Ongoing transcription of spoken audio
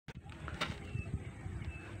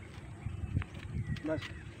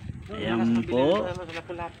Ayan po.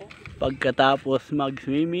 Pagkatapos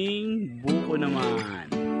mag-swimming, buko naman.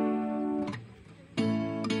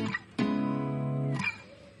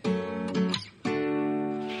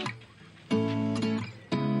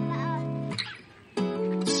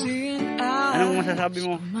 Anong masasabi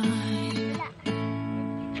mo?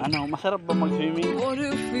 Ano, masarap ba mag-swimming?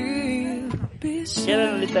 Kailan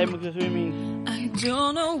ulit tayo mag-swimming?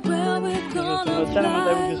 Susunod, saan naman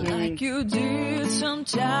tayo mag-swimming?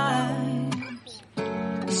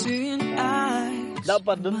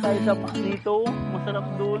 Dapat doon tayo sa dito, masarap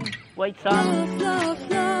doon, white sand.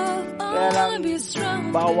 Kaya lang,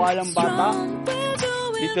 bawal ang bata.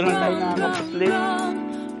 Dito lang tayo nakakapuslit.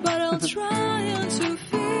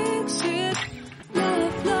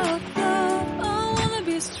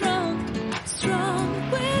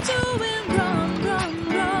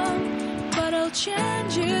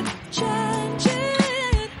 Change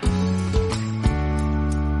it.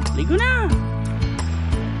 Ligo na!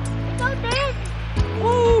 Ikaw din!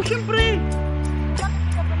 Oh, syempre!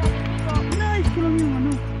 Nice ko lang yung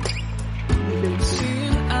ano.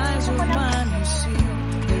 Seeing eyes of mine, you see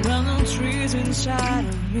there are no trees inside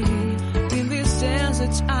of me. In this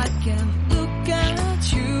desert I can look at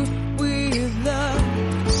you with love.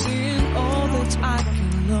 Seeing all that I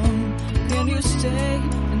can learn. Can you stay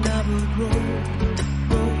and I will grow?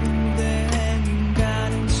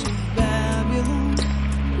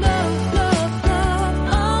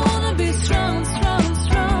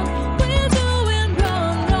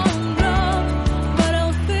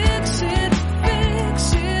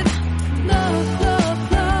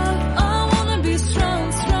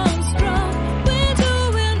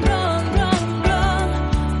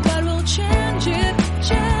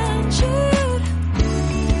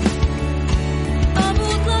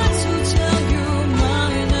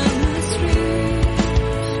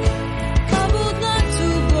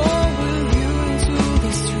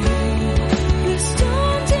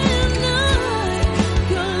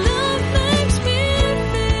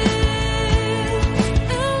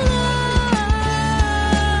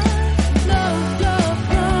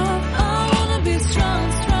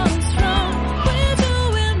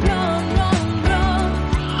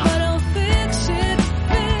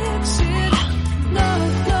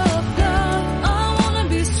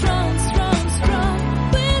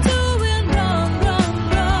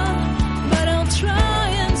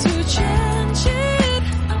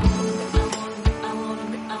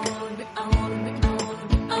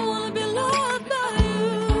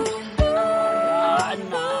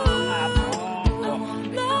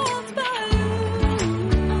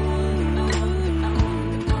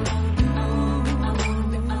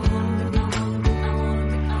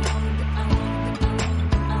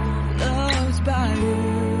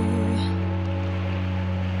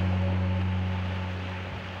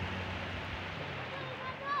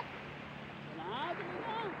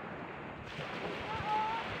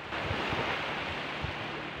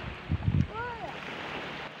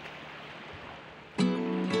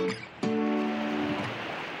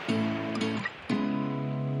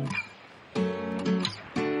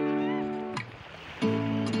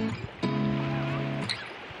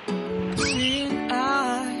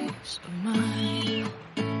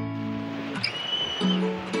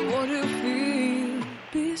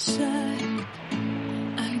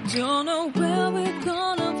 Don't know where we're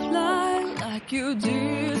gonna fly like you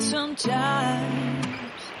did sometimes.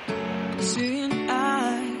 Seeing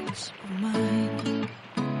eyes of mine.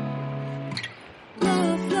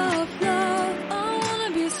 Love, love, love, I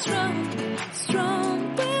wanna be strong,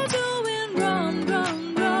 strong. We're doing wrong,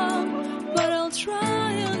 wrong, wrong, but I'll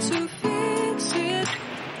try to fix it.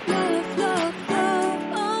 Love, love, love,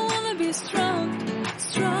 I wanna be strong,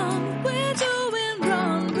 strong. We're doing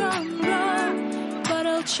wrong, wrong, wrong, but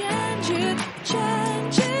I'll change it,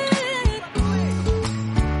 change it.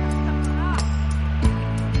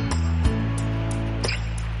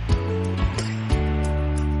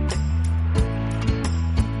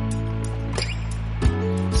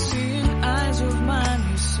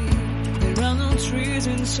 Trees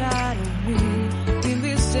inside of me. In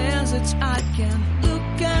this desert I can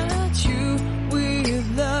look at you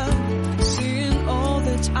with love. Seeing all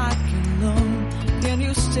that I can learn. Can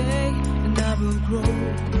you stay and I will grow?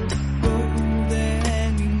 Grow the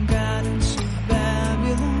hanging gardens of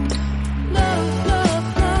Babylon. Love, love,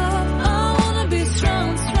 love, I wanna be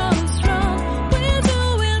strong, strong, strong. We're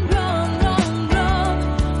doing wrong, wrong, wrong,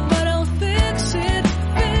 but I'll fix it,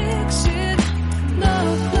 fix it.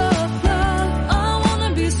 Love, love.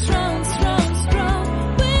 Strong, strong, strong.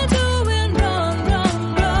 We're doing wrong, wrong,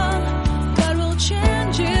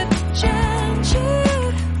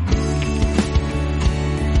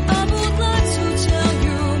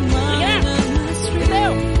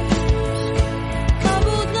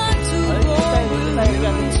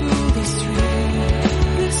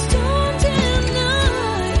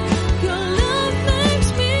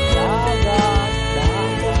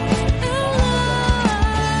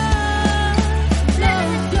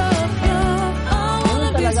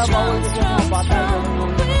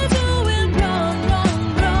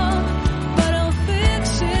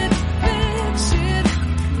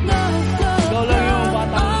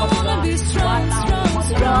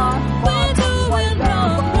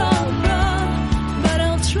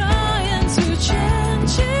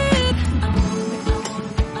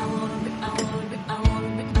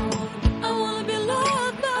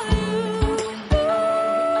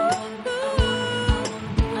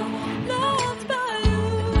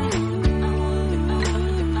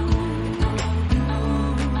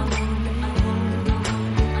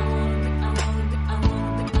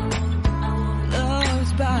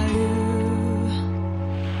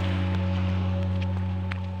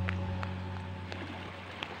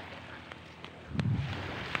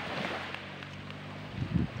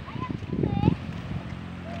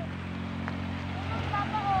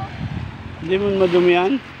 Hindi mo madumi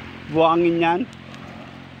yan? Buhangin yan?